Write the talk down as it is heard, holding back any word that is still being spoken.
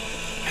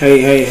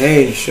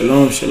Hey,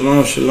 shalom,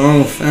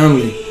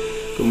 family.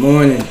 Good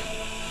morning,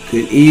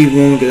 good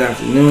evening, good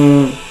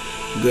afternoon,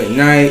 good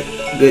night,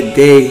 good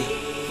day.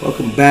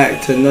 Welcome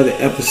back to another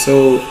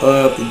episode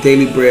of the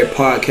Daily Bread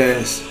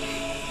Podcast,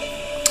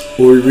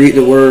 where we read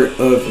the word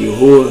of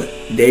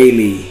Yahuwah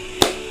daily.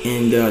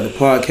 And the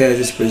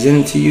podcast is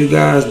presented to you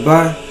guys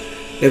by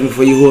Living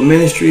for Yahuwah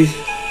Ministries.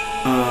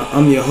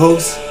 I'm your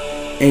host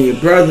and your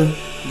brother,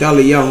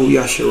 Daliyahu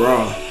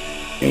Yasharah.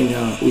 And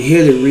we're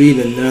here to read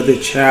another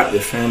chapter,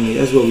 family.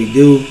 That's what we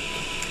do.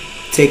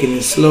 Taking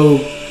it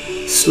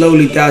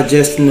slowly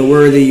digesting the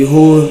word of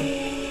Yahuwah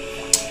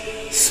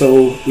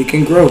so we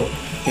can grow.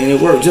 And it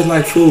works just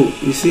like food.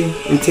 You see,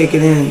 we take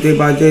it in day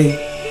by day.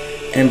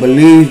 And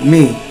believe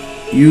me,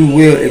 you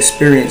will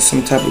experience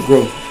some type of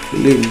growth.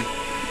 Believe me.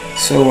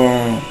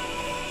 So,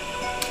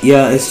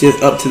 it's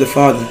just up to the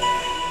Father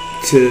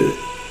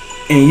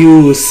and you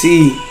will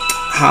see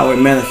how it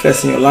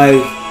manifests in your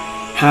life.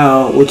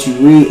 How what you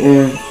read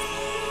in,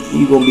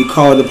 you're going to be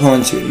called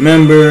upon to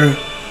remember,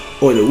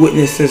 or to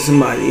witness to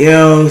somebody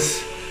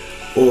else,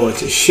 or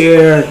to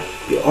share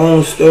your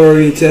own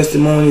story,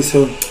 testimony.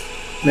 So,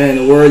 man,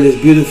 the word is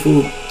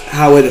beautiful.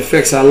 How it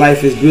affects our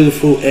life is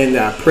beautiful, and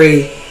I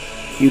pray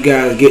you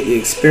guys get to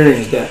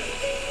experience that.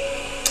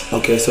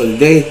 Okay, so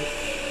today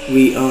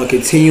we are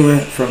continuing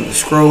from the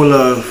scroll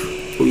of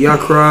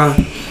Uyakra,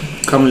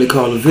 commonly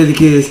called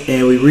Leviticus,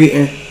 and we're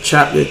reading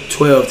chapter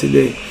 12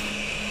 today.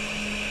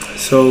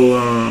 So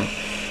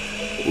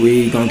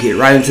we're going to get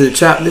right into the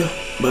chapter.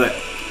 But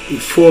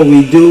before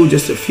we do,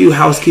 just a few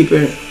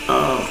housekeeping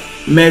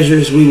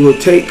measures we will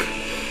take.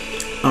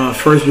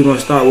 First, we're going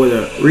to start with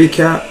a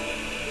recap,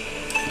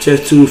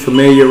 just to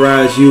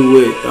familiarize you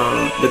with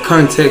the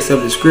context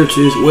of the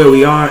scriptures, where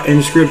we are in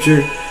the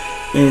scripture.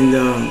 And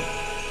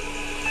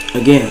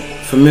again,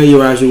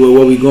 familiarize you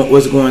with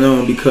what's going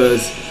on,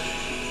 because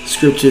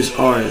scriptures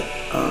are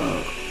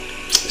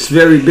it's a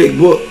very big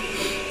book.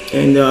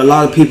 And a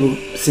lot of people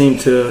seem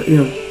to,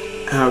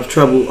 have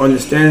trouble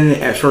understanding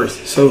it at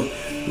first. So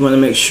we want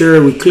to make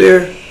sure we're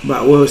clear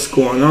about what's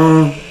going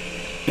on.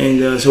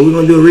 And so we're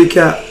going to do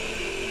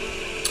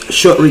a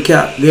short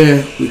recap.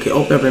 Then we can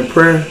open up in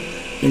prayer.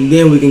 And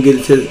then we can get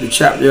into the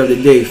chapter of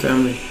the day,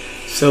 family.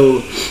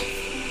 So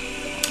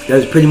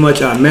that's pretty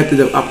much our method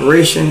of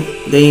operation,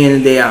 day in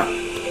and day out.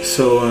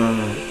 So,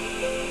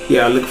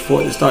 I look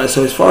forward to starting.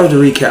 So as far as the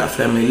recap,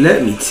 family,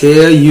 let me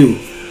tell you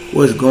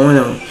what's going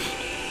on.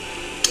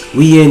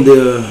 We in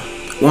the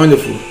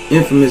wonderful,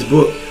 infamous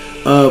book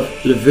of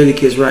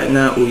Leviticus right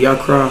now,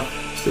 Uyakra.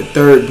 It's the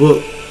third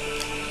book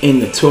in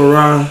the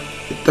Torah,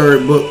 the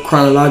third book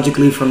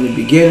chronologically from the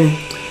beginning.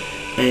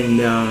 And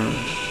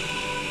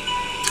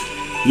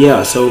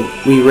so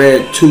we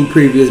read two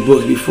previous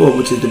books before,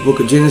 which is the book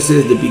of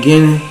Genesis, the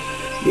beginning,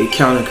 the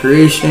account of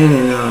creation,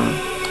 and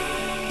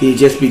the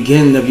just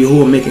beginning of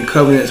Yahuwah making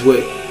covenants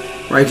with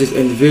righteous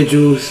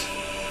individuals.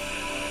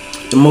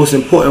 The most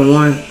important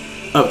one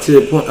up to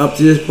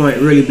this point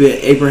really been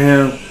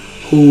Abraham,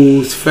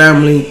 whose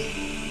family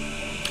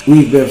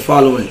we've been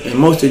following, and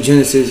most of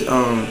Genesis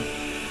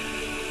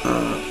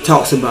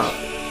talks about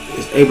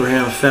is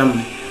Abraham's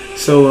family.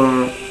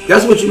 So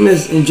that's what you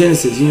miss in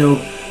Genesis.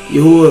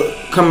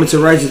 Yahuwah coming to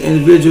righteous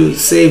individuals,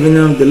 saving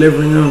them,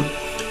 delivering them.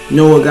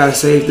 Noah got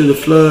saved through the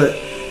flood.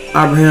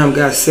 Abraham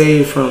got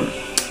saved from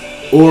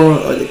Ur,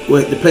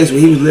 the place where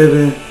he was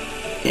living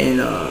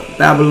in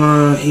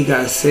Babylon. He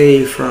got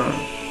saved from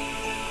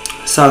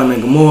Sodom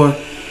and Gomorrah,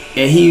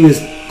 and he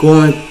was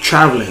going to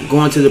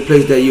the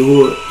place that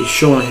Yahuwah is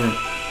showing him.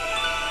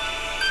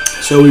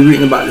 So we're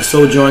reading about the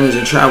sojourners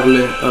and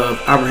traveling of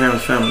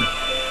Abraham's family.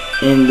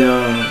 And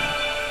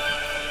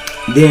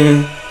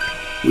then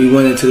we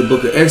went into the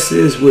book of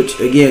Exodus, which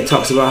again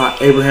talks about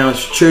how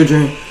Abraham's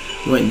children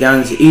went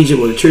down into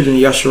Egypt, or the children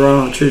of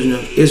Yasharah, children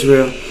of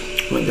Israel,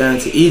 went down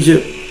into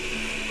Egypt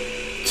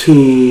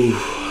to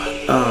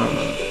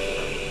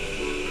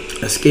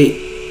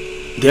escape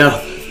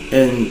death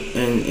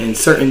and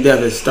certain death,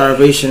 as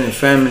starvation and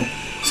famine.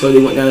 So they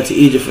went down to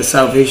Egypt for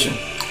salvation,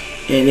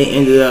 and they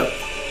ended up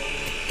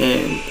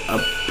in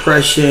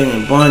oppression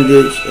and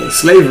bondage and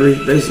slavery,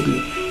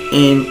 basically,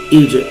 in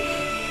Egypt.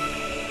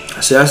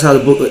 So that's how the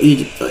book of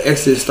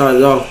Exodus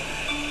started off.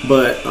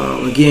 But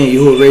again,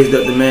 Yahuwah raised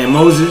up the man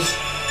Moses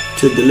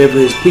to deliver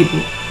his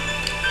people,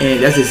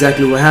 and that's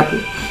exactly what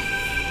happened.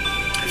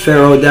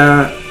 Pharaoh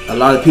died. A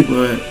lot of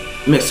people in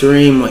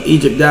Mitzrayim or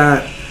Egypt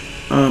died.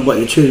 But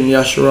the children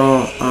of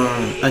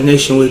Yasharah, a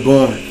nation was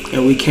born,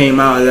 and we came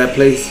out of that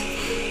place.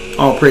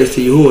 All praise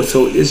to Yahuwah.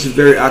 So this is a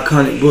very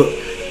iconic book,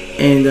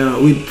 and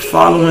we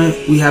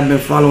have been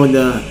following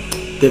the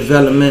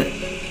development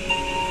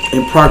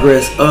and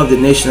progress of the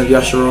nation of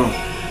Yasharah,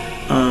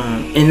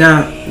 and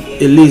now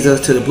it leads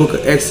us to the book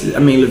of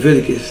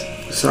Leviticus.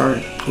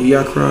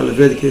 Uyakra,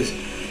 Leviticus,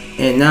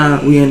 and now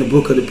we in the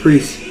book of the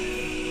priest.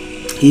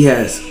 He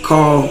has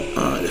called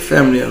the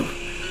family of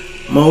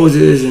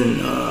Moses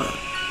and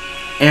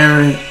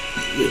Aaron,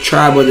 the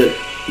tribe of the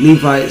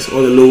Levites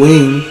or the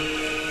Loim,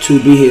 to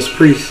be his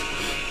priest,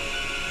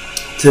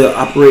 to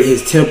operate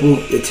his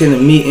temple, attend a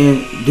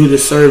meeting, do the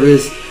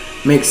service,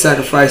 make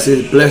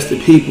sacrifices, bless the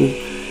people,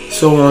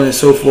 so on and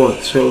so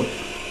forth. So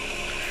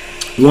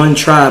one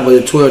tribe of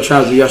the 12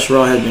 tribes of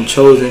Yasharal has been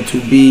chosen to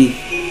be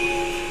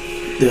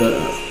the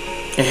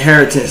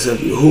inheritance of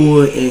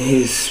Yahuwah and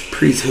his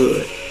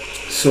priesthood.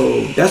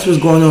 So that's what's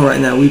going on right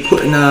now. We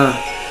putting our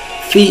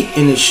feet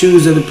in the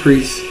shoes of the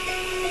priest,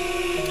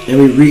 and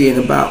we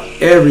reading about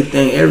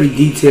everything, every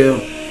detail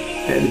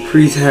that the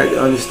priests had to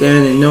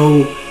understand and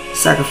know,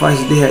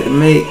 sacrifices they had to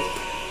make.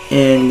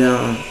 And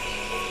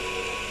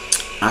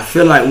I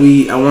feel like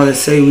I want to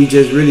say we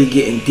just really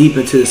getting deep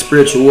into the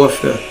spiritual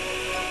warfare,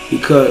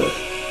 because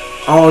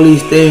all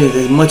these things,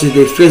 as much as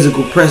they're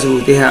physical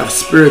principles, they have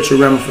spiritual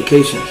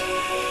ramifications.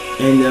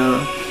 And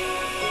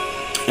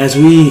as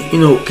we,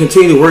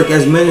 continue to work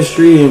as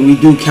ministry and we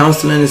do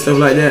counseling and stuff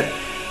like that,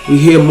 we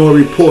hear more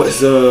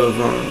reports of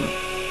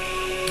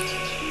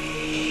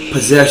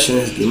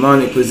possessions,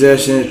 demonic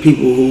possessions,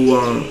 people who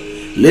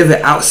live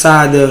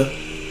outside the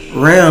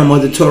realm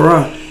of the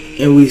Torah,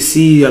 and we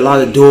see a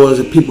lot of doors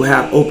that people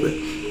have open,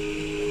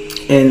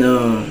 and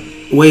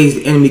ways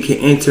the enemy can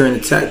enter and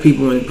attack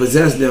people and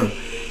possess them.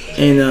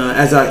 And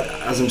as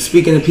I'm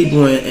speaking to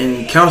people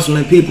and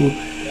counseling people,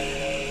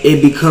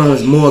 it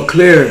becomes more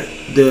clear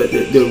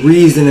the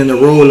reason and the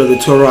role of the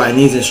Torah and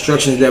these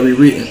instructions that we're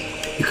reading,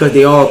 because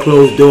they all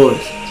close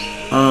doors.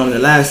 The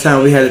last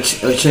time we had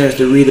a chance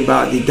to read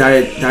about the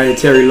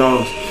dietary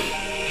laws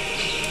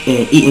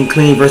and eating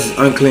clean versus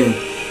unclean,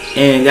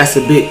 and that's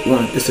a big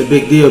one. It's a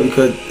big deal,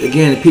 because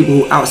again, the people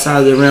who outside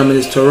of the realm of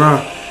this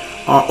Torah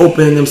are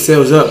opening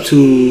themselves up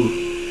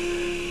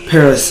to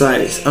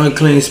parasites,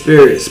 unclean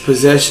spirits,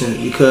 possessions,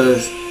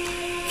 because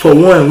for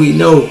one, we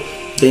know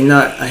they're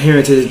not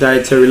adhering to this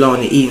dietary law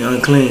and they're eating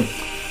unclean,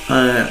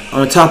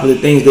 on top of the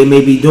things they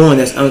may be doing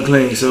that's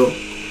unclean. So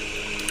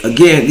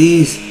again,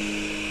 these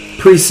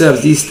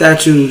precepts, these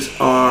statutes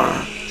are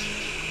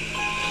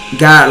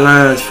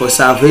guidelines for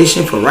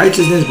salvation, for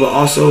righteousness, but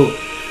also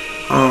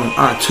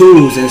our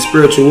tools in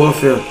spiritual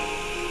warfare.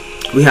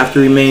 We have to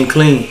remain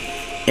clean,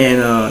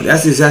 and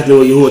that's exactly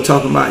what Yahuwah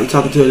talking about. He's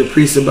talking to the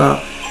priests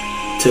about,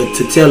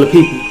 to tell the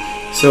people.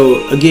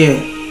 So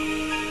again,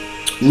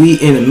 we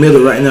in the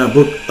middle right now,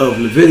 book of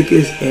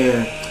Leviticus,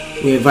 and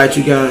we invite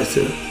you guys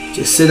to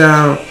just sit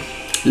down,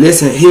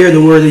 listen, hear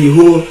the word of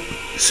Yahuwah,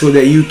 so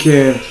that you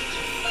can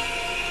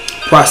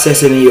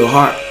process it in your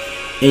heart,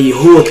 and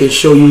Yahuwah can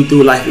show you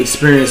through life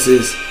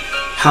experiences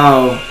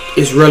how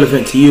it's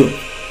relevant to you.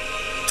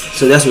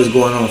 So that's what's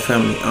going on,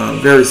 family.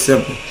 Very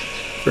simple,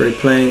 very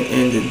plain,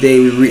 and today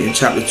we read in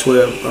chapter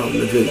 12 of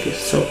Leviticus.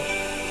 So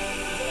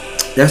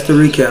that's the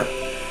recap.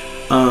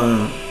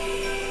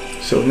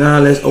 So now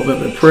let's open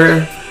up in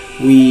prayer.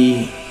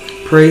 We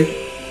pray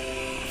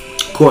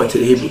according to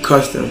the Hebrew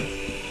custom.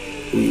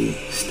 We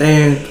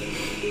stand,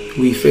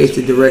 we face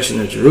the direction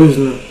of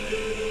Jerusalem,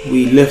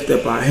 we lift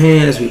up our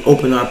hands, we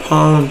open our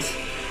palms,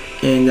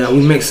 and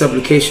we make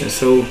supplication.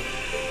 So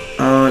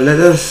let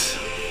us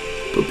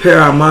prepare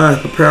our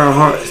minds, prepare our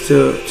hearts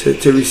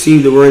to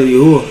receive the word of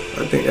Yahuwah.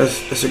 I think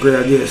that's a great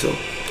idea. So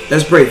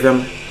let's pray,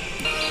 family.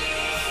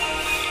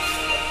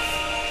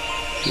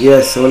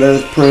 Yes, so let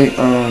us pray.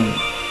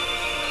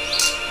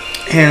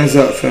 Hands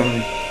up,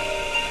 family.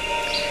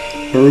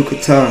 Baruch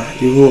atah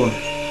Yahuwah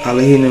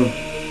Eloheinu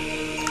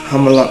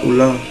Hamalak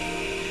Ulam.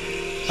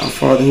 Our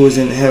Father who is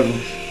in the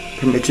heavens,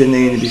 permit your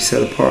name to be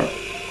set apart.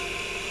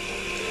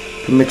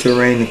 Permit your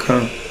reign to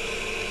come.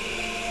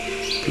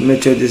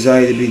 Permit your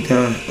desire to be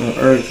done on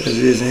earth as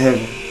it is in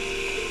heaven.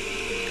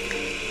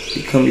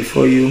 We come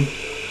before you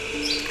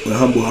with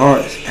humble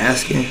hearts,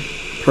 asking,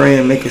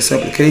 praying, making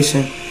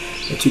supplication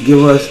that you give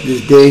us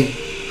this day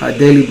our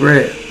daily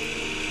bread.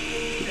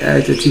 We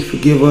ask that you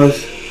forgive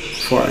us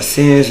for our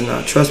sins and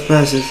our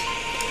trespasses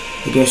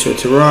against your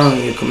Torah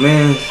and your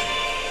commands,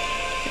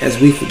 as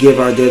we forgive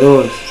our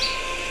debtors.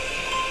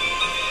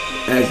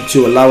 Ask that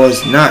you allow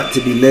us not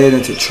to be led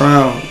into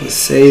trial, but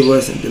save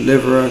us and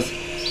deliver us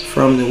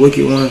from the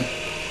wicked one.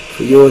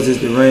 For yours is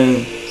the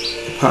reign,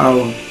 the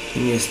power,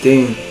 and the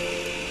esteem,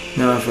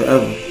 now and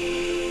forever.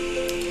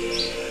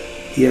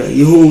 Yeah,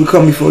 Yahuwah, we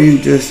come before you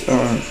just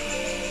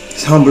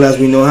as humble as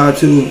we know how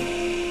to,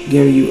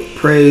 giving you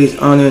praise,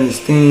 honor, and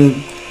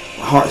esteem,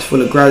 hearts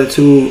full of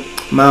gratitude,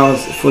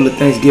 mouths full of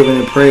thanksgiving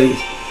and praise.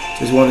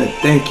 Just want to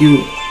thank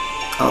you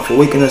for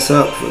waking us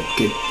up, for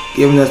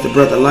giving us the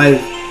breath of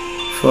life,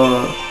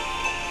 for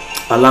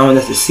allowing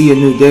us to see a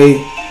new day.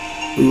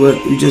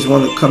 We just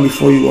want to come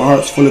before you with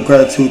hearts full of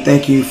gratitude.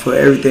 Thank you for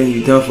everything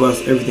you've done for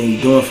us, everything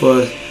you're doing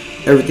for us,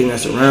 everything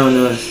that's around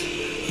us,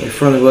 in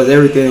front of us,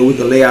 everything that we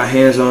can lay our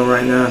hands on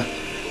right now.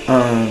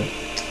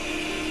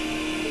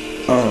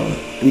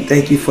 We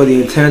thank you for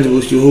the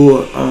intangibles,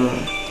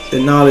 Yahuwah, the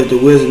knowledge, the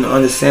wisdom, the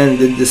understanding,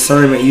 the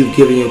discernment you've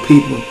given your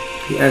people.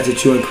 We ask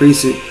that you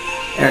increase it.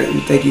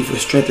 We thank you for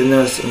strengthening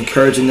us,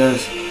 encouraging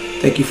us.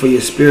 Thank you for your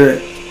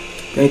spirit.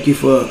 Thank you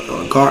for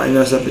guarding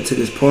us up until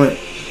this point.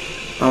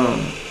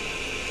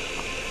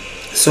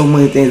 So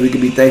many things we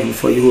could be thankful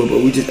for, Yahuwah,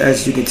 but we just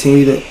ask that you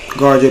continue to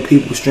guard your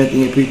people, strengthen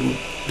your people,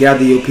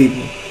 gather your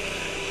people,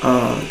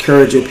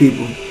 encourage your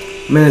people,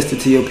 minister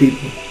to your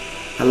people,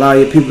 allow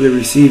your people to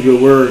receive your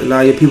word,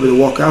 allow your people to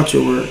walk out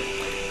your word,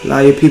 allow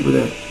your people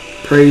to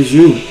praise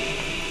you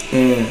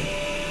and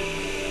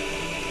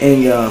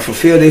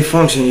fulfill their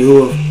function. You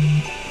will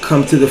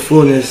come to the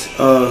fullness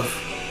of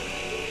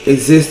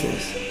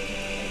existence.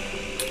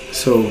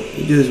 So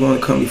we just want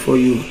to come before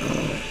you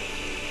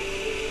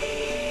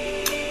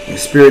in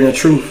spirit and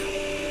truth.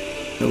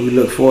 And we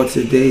look forward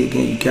to the day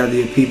again you gather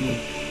your people.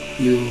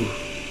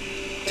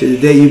 To the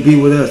day you be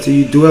with us, till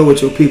you dwell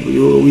with your people.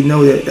 We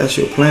know that that's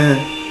your plan.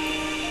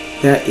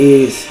 That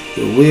is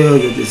your will,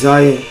 your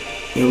desire,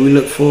 and we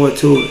look forward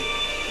to it.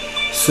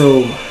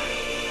 So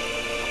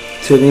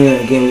till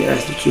then, again, we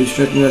ask that you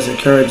strengthen us,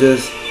 encourage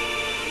us,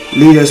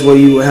 lead us where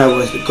you will have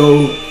us to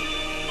go.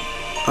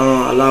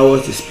 Allow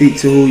us to speak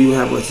to who you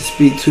have us to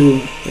speak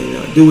to,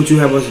 and do what you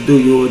have us to do.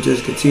 You will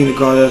just continue to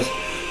guard us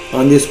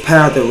on this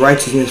path of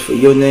righteousness for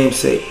your name's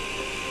sake,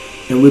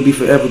 and we'll be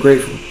forever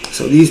grateful.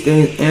 So these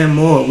things and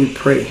more we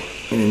pray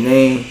in the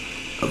name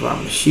of our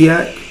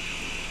Mashiach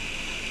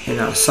and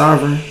our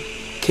sovereign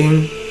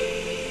King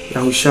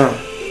Yahusha,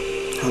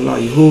 Allah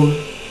Yahuwah,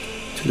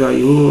 Tudah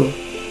Yahuwah,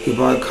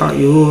 Yabarakat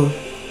Yahuwah,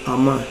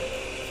 Amen.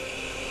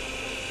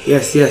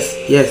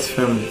 Yes,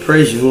 family.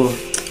 Praise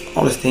Yahuwah.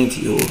 All this thing to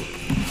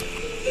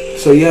Yahuwah.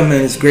 So yeah,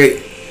 man, it's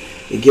great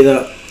to get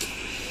up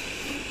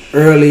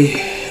early,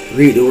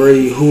 read the word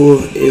of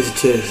Yahuwah.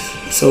 It's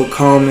just so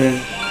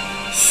calming,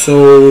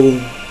 so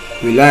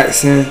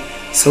relaxing,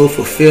 so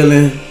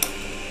fulfilling.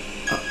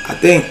 I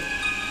think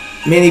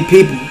many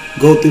people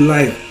go through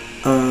life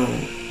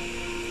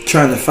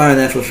trying to find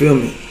that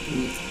fulfillment.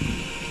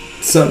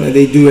 Something that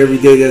they do every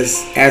day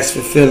that's as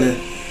fulfilling,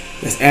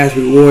 that's as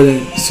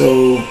rewarding.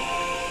 So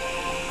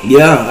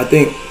yeah, I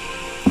think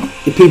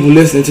the people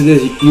listening to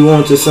this, you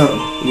want to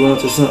something. You want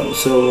to something.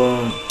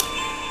 So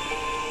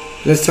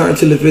let's turn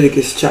to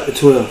Leviticus chapter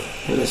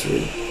 12 and let's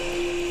read.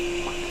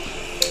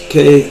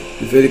 Okay,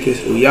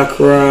 Leviticus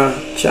Uyakara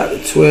chapter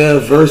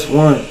 12 verse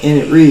 1, and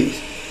it reads,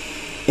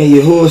 And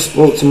Yahuwah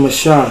spoke to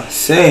Moshe,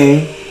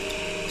 saying,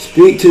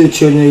 Speak to the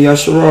children of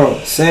Yasharal,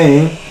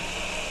 saying,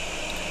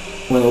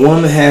 When a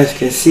woman has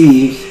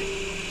conceived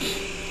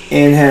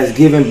and has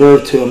given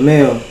birth to a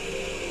male,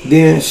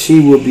 then she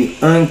will be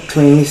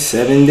unclean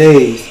 7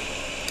 days.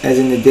 As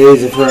in the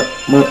days of her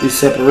monthly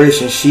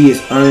separation, she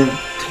is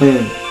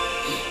unclean.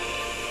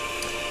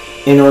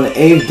 And on the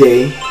 8th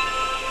day,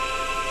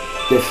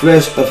 the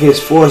flesh of his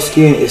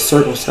foreskin is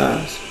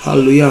circumcised.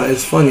 Hallelujah.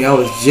 It's funny, I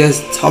was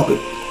just talking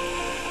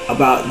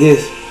about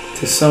this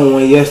to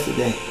someone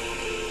yesterday.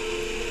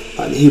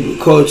 About the Hebrew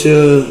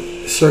culture,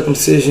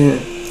 circumcision,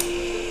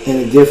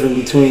 and the difference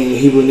between the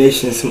Hebrew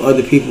nation and some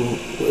other people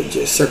who are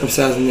just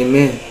circumcising their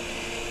men.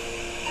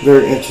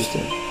 Very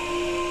interesting.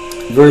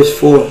 Verse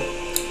 4.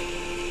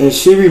 And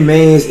she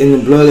remains in the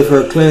blood of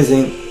her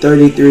cleansing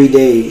 33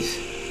 days.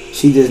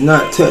 She does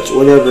not touch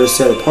whatever is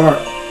set apart,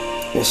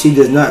 and she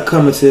does not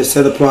come into the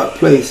set apart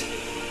place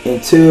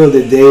until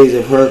the days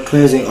of her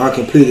cleansing are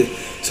completed.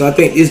 So I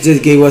think this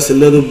just gave us a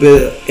little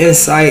bit of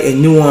insight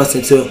and nuance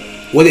into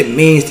what it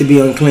means to be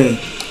unclean.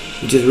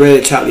 We just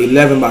read chapter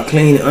 11 about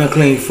clean and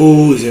unclean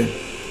foods, and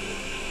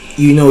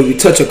you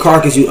touch a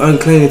carcass, you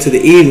unclean it to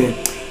the evening.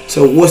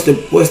 So what's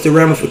the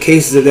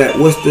ramifications of that?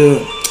 What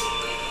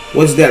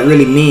does that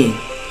really mean?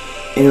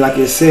 And like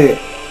I said,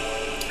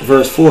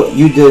 verse 4,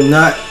 you do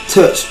not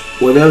touch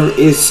whatever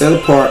is set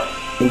apart,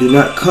 and do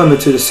not come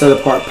into the set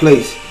apart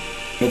place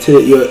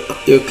until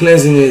your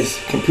cleansing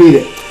is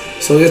completed.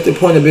 So that's the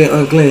point of being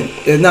unclean.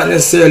 It's not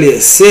necessarily a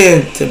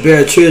sin to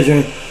bear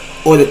children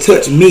or to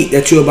touch meat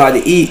that you're about to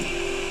eat,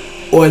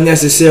 or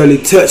necessarily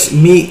touch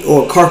meat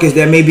or carcass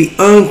that may be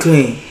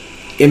unclean.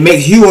 It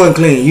makes you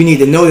unclean. You need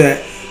to know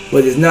that,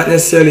 but it's not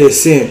necessarily a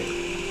sin.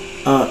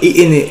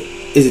 Eating it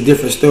is a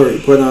different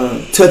story, but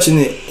touching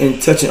it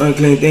and touching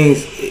unclean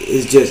things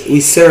is just, we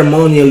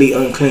ceremonially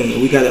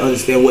unclean. We got to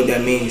understand what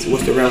that means.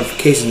 What's the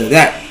ramifications of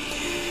that?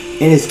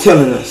 And it's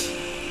telling us.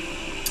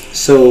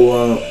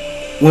 So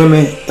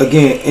women,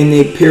 again, in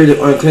their period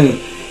of unclean,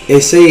 they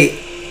say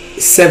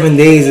 7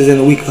 days is in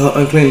a week of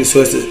her uncleanness. So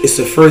it's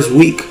the first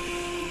week.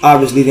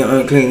 Obviously they're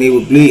unclean. They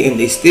will bleed, and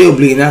they still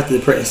bleeding after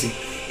the pregnancy.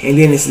 And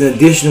then it's an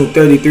additional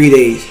 33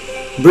 days,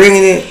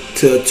 bringing it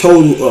to a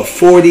total of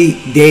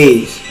 40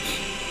 days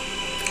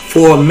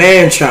for a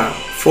man child,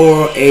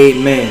 for a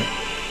man,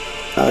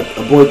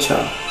 a boy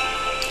child.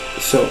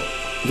 So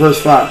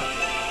verse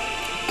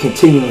 5,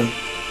 continuing,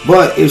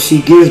 but if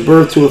she gives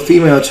birth to a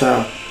female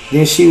child,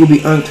 then she will be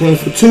unclean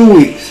for 2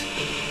 weeks,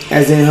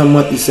 as in her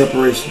monthly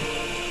separation,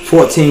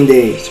 14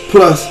 days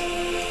plus,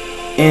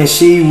 and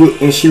she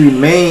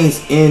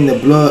remains in the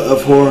blood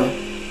of her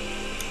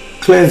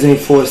cleansing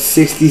for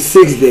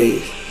 66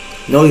 days.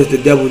 Notice the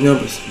double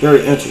numbers,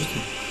 very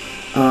interesting.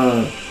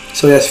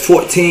 So that's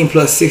 14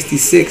 plus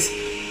 66,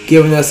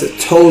 giving us a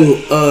total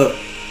of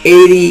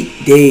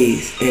 80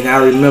 days. And I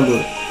remember,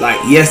 like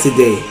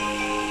yesterday,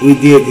 we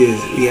did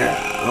this. We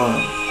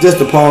had just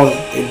to pause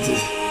and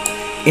just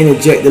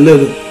interject a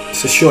little.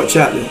 It's a short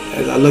chapter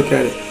as I look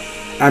at it.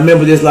 I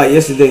remember this like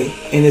yesterday,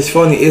 and it's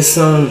funny. It's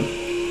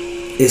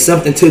It's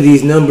something to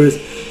these numbers.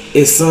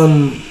 It's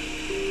some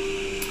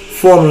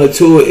formula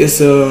to it.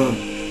 It's a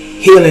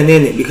healing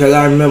in it, because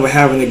I remember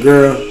having a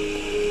girl,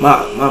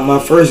 my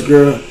first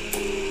girl,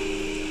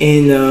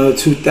 in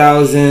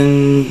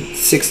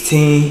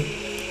 2016,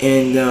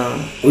 and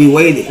we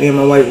waited. Me and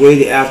my wife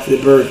waited after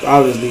the birth,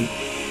 obviously,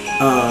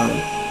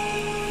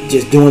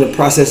 just doing the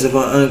process of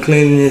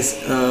uncleanness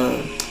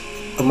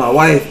of my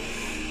wife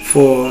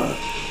for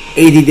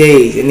 80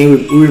 days, and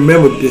then we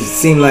remember it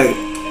seemed like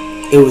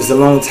it was a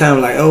long time.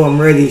 Like, oh, I'm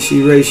ready,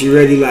 she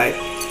ready, like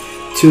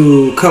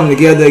to come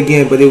together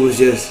again. But it was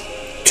just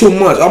 2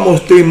 months,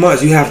 almost 3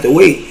 months. You have to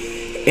wait,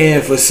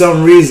 and for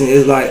some reason,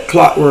 it's like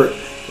clockwork.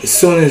 As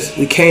soon as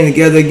we came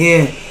together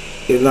again,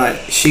 it's like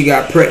she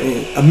got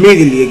pregnant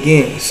immediately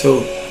again.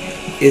 So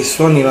it's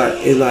funny, like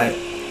it's like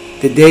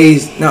the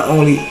days, not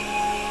only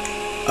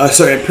a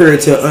certain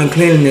period to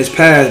uncleanness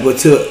passed, but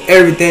till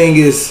everything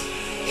is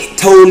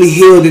totally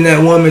healed in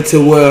that woman, to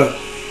where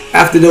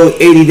after those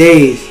 80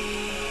 days,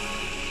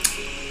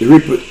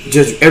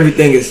 just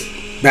everything is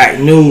back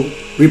new.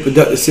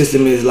 Reproductive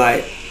system is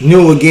like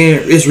new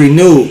again. It's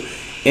renewed,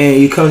 and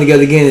you come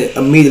together again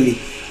immediately.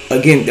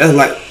 Again, that's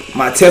like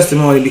my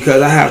testimony,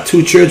 because I have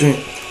 2 children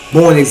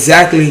born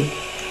exactly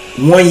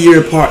 1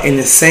 year apart in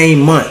the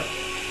same month.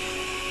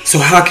 So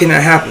how can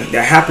that happen?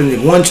 That happens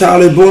if one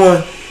child is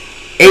born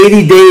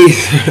 80 days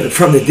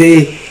from the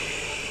day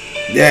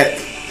that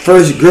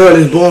first girl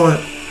is born,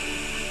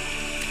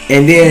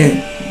 and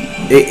then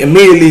they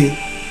immediately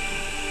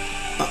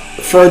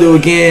further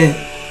again,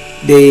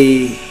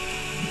 they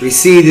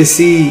receive the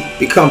seed,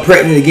 become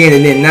pregnant again,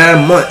 and then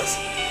 9 months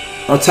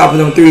on top of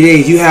them 3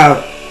 days, you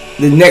have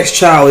the next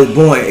child is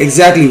born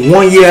exactly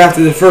 1 year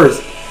after the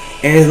first.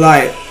 And it's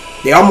like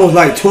they almost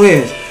like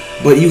twins,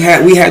 but we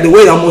had to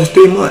wait almost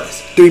 3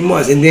 months,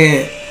 and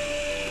then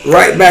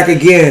right back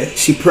again,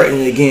 she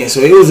pregnant again. So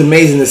it was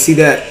amazing to see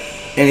that.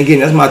 And again,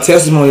 that's my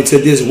testimony to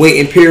this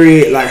waiting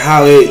period, like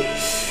how it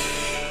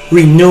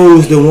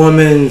renews the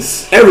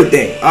woman's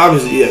everything.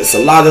 Obviously, yes,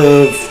 a lot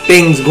of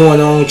things going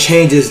on,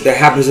 changes that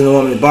happens in the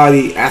woman's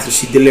body after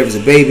she delivers a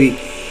baby,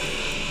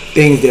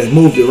 things that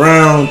moved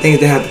around, things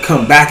that have to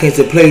come back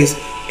into place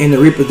in the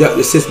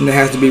reproductive system that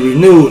has to be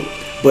renewed.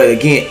 But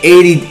again,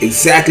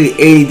 exactly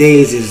 80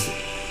 days is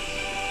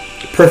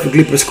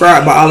perfectly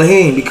prescribed by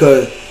Elohim,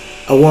 because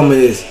a woman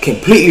is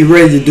completely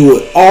ready to do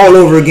it all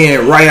over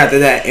again right after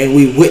that, and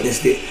we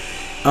witnessed it.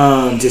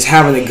 Just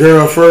having a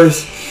girl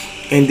first,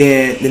 and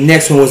then the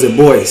next one was a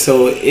boy.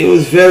 So it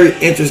was very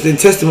interesting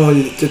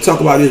testimony to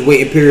talk about this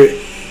waiting period,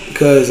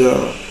 because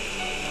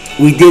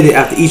we did it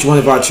after each one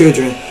of our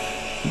children,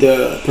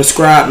 the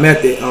prescribed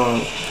method.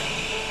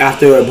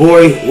 After a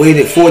boy,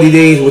 waited 40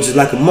 days, which is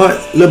like a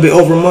month, a little bit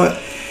over a month,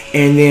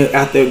 and then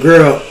after a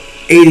girl,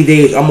 80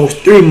 days,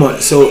 almost 3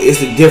 months. So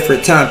it's a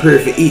different time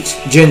period for each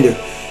gender.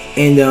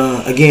 And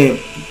again,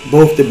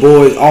 both the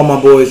boys, all my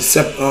boys,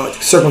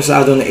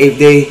 circumcised on the 8th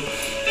day.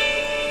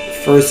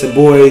 First a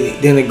boy,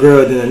 then a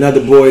girl, then another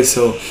boy.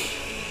 So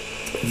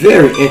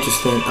very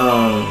interesting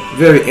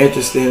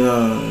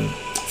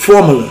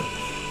formula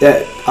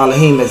that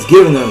Elohim has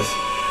given us.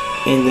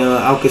 And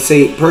I could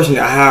say personally,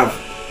 I have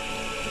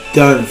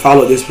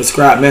followed this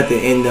prescribed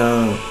method, and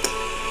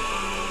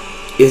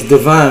it's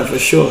divine for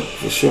sure.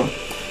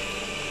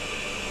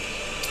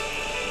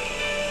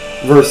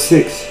 Verse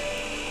 6.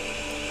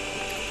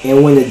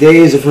 And when the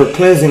days of her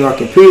cleansing are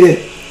completed,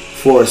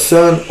 for a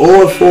son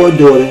or for a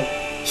daughter,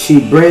 she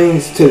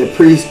brings to the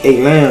priest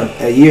a lamb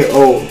a year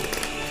old,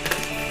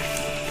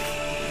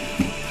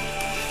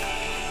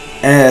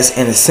 as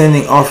an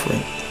ascending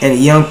offering, and a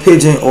young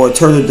pigeon or a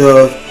turtle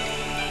dove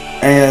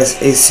as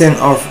a sin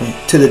offering,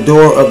 to the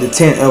door of the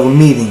tent of a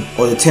meeting,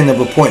 or the tent of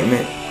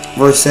appointment.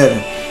 Verse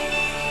 7.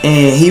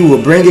 And he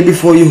will bring it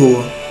before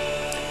Yahuwah,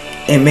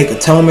 and make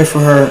atonement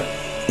for her,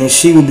 and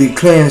she will be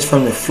cleansed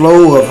from the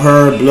flow of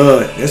her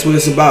blood. That's what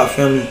it's about,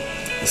 family.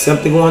 There's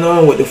something going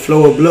on with the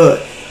flow of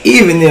blood.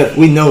 Even if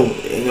we know,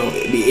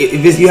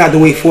 if you have to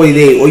wait 40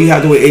 days or you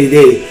have to wait 80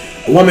 days,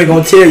 a woman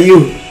gonna tell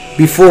you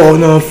before,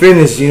 I'm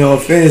finished,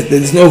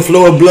 there's no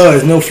flow of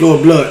blood,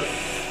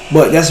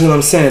 But that's what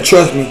I'm saying.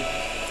 Trust me,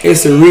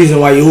 it's the reason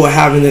why you are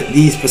having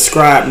these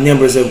prescribed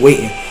numbers of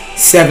waiting.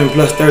 7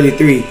 plus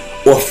 33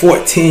 or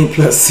 14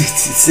 plus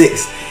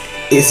 66.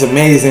 It's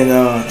amazing.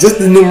 Just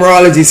the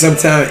numerology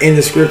sometimes in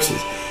the scriptures,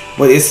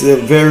 but it's a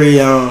very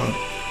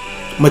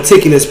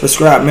meticulous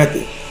prescribed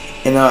method,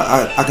 and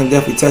I can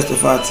definitely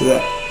testify to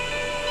that.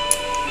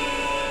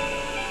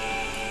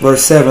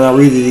 Verse 7, I'll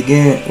read it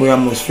again. We're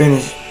almost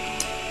finished.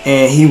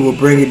 And he will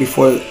bring it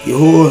before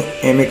Yahuwah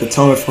and make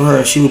atonement for her,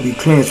 and she will be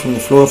cleansed from the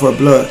flow of her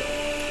blood.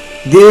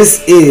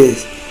 This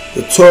is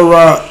the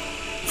Torah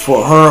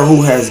for her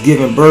who has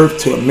given birth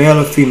to a male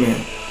or female.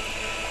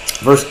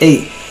 Verse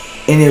 8.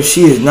 And if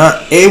she is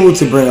not able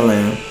to bring a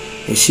lamb,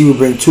 then she will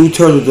bring 2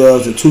 turtle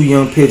doves or 2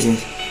 young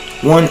pigeons,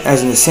 one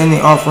as an ascending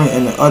offering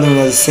and the other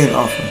as a sin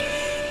offering.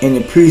 And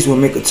the priest will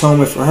make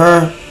atonement for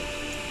her,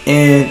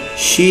 and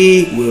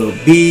she will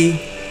be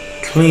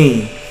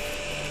clean.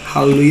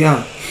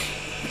 Hallelujah.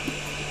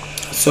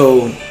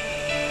 So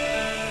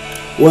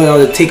what are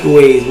the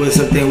takeaways? What are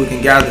some things we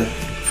can gather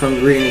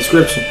from reading the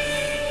scripture?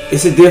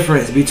 It's a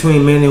difference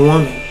between men and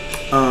women,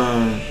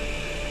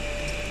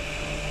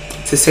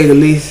 to say the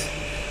least.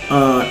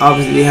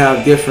 Obviously, they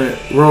have different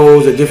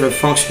roles or different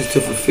functions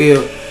to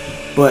fulfill,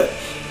 but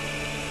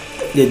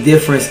the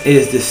difference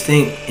is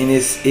distinct, and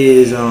this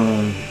is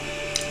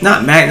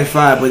not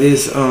magnified, but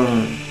it's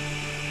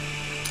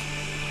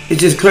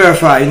just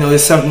clarified.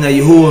 It's something that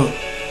Yahuwah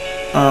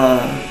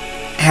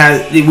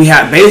has.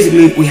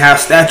 We have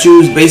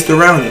statutes based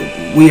around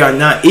it. We are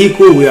not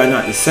equal. We are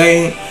not the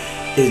same.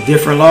 There's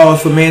different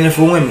laws for men and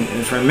for women,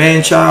 and for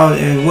man child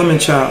and women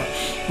child,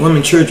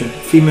 women children,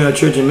 female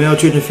children, male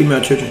children,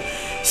 female children.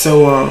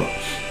 So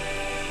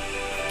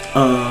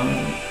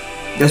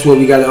that's what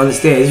we got to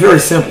understand. It's very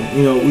simple.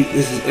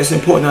 It's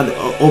important not to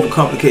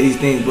overcomplicate these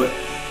things, but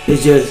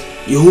it's just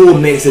Yahuwah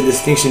makes a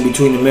distinction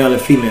between the male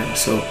and female.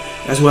 So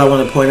that's what I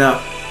want to point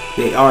out.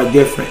 They are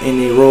different in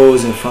their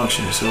roles and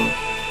functions. So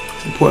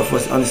it's important for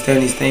us to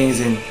understand these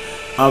things, and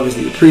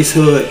obviously the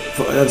priesthood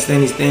for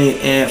understanding these things,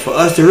 and for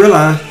us to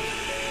realize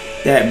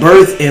that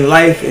birth and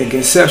life and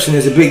conception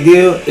is a big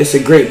deal. It's a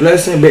great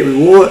blessing, a big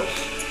reward,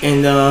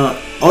 and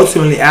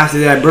ultimately after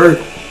that birth,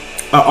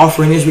 an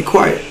offering is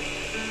required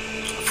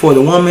for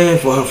the woman,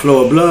 for her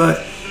flow of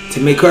blood, to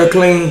make her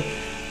clean.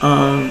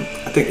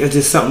 I think that's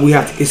just something we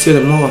have to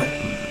consider more.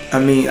 I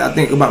mean, I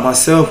think about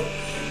myself.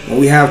 When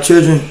we have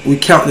children, we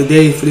count the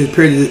days for this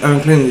period of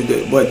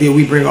uncleanness. But did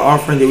we bring an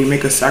offering? Did we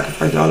make a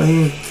sacrifice to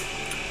Elohim?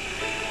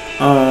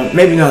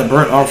 Maybe not a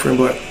burnt offering,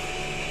 but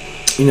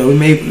we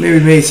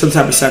made some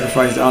type of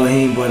sacrifice to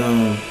Elohim. But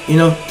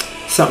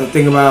something to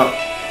think about.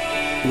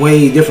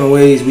 Different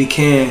ways we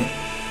can.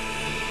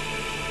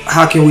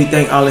 How can we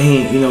thank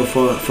Elohim?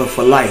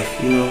 For life.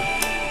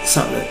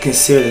 Something to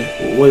consider.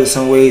 What are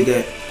some ways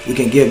that we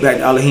can give back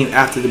to Elohim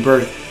after the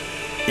birth?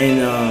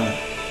 And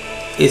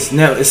it's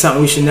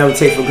something we should never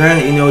take for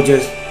granted.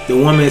 Just the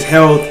woman's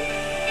health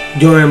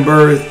during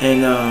birth,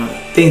 and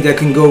things that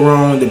can go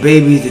wrong. The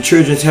babies, the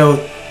children's health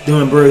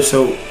during birth.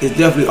 So it's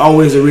definitely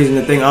always a reason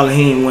to thank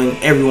Elohim when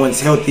everyone's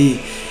healthy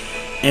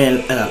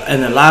and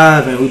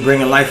alive, and we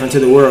bring a life into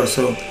the world.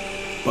 So,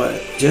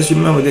 but just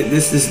remember that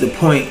this is the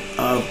point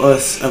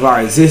of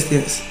our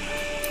existence.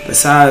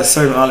 Besides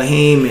serving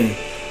Elohim and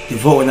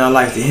devoting our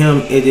life to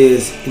Him, it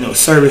is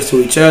service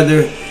to each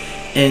other,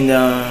 and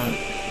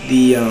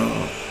the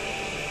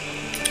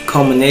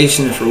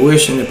culmination and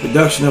fruition and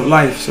production of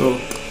life. So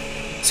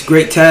it's a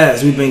great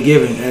task we've been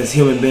given as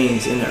human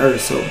beings in the earth.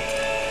 So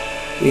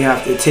we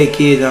have to take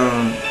it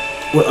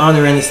with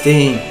honor and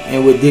esteem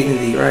and with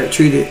dignity, right?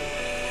 Treat it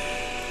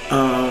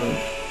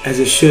as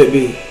it should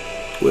be,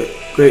 with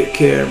great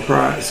care and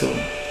pride. So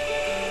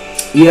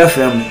yeah,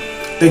 family,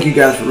 thank you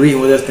guys for reading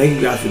with us. Thank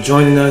you guys for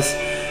joining us.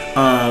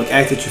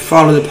 Ask that you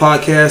follow the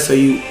podcast so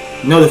you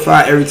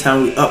notified every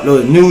time we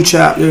upload a new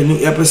chapter, a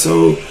new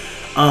episode.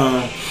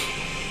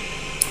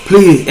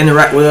 Please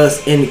interact with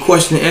us in the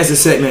question and answer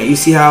segment. You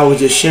see how I was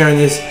just sharing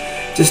this,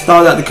 just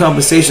started out the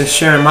conversation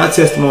sharing my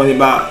testimony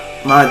about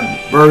my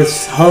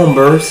births, home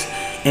births,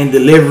 and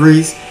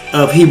deliveries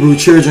of Hebrew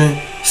children,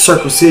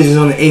 circumcisions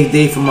on the 8th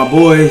day for my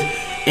boys,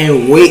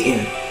 and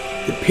waiting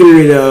the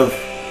period of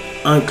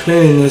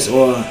uncleanliness,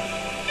 or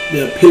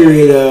the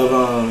period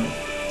of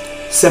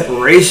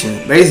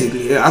separation.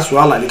 Basically, that's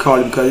what I like to call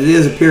it, because it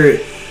is a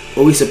period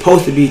where we're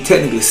supposed to be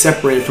technically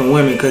separated from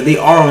women, because they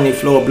are on their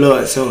flow of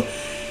blood. So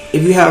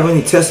if you have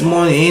any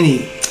testimony,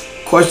 any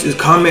questions,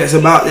 comments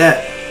about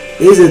that,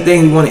 these are the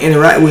things we want to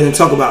interact with and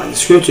talk about. The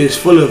scripture is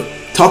full of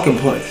talking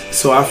points.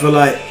 So I feel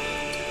like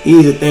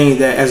these are things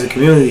that as a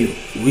community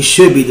we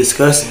should be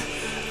discussing.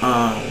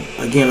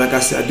 Again, like I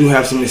said, I do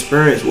have some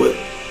experience with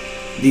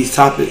these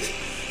topics,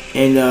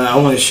 and I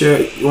want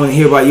to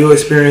hear about your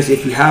experience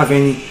if you have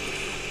any.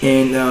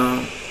 And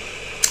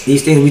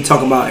these things we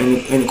talk about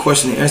in the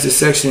question and answer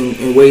section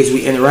in ways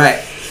we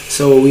interact.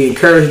 So we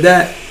encourage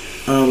that.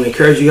 We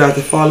encourage you guys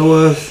to follow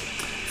us,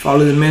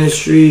 follow the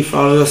ministry,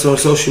 follow us on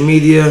social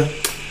media.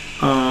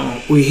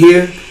 We're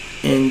here,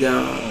 and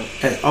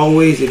as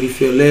always, if you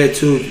feel led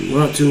to, if you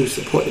want to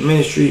support the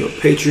ministry or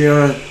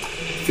Patreon,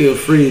 feel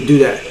free to do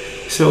that.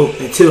 So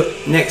until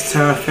next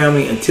time,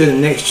 family, until the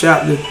next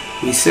chapter,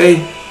 we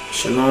say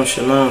shalom,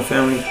 shalom,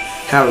 family.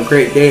 Have a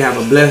great day, have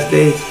a blessed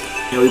day,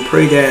 and we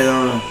pray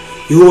that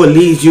Yahuwah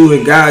leads you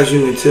and guides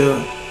you into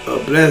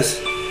a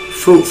blessed,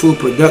 fruitful,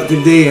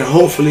 productive day, and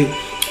hopefully,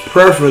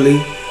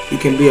 prayerfully, you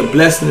can be a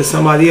blessing to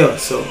somebody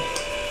else. So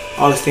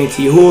all this thing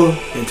to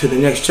Yahuwah, and to the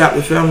next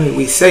chapter, family,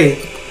 we say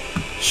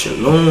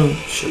shalom,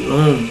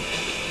 shalom.